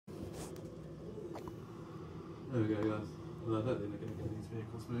There we go, guys. Well, I don't think they're going to get these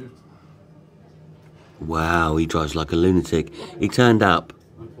vehicles moved. Wow, he drives like a lunatic. He turned up.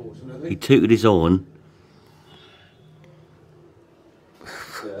 Unfortunately. He tooted his horn. Yeah,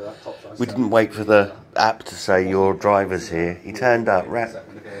 that top size. We didn't wait for the app to say your driver's here. He turned up,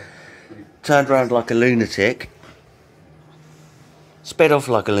 turned around like a lunatic, sped off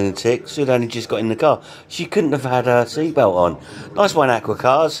like a lunatic. She'd only just got in the car. She couldn't have had her seatbelt on. Nice one, Aqua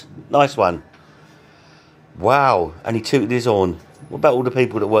cars. Nice one. Wow. And he tooted his horn. What about all the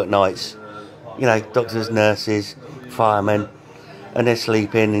people that work nights? You know, doctors, nurses, firemen, and they're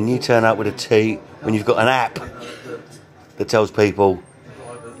sleeping, and you turn up with a toot when you've got an app that tells people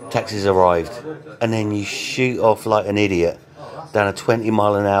taxi's arrived, and then you shoot off like an idiot down a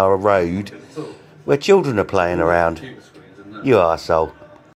 20-mile-an-hour road where children are playing around. You arsehole.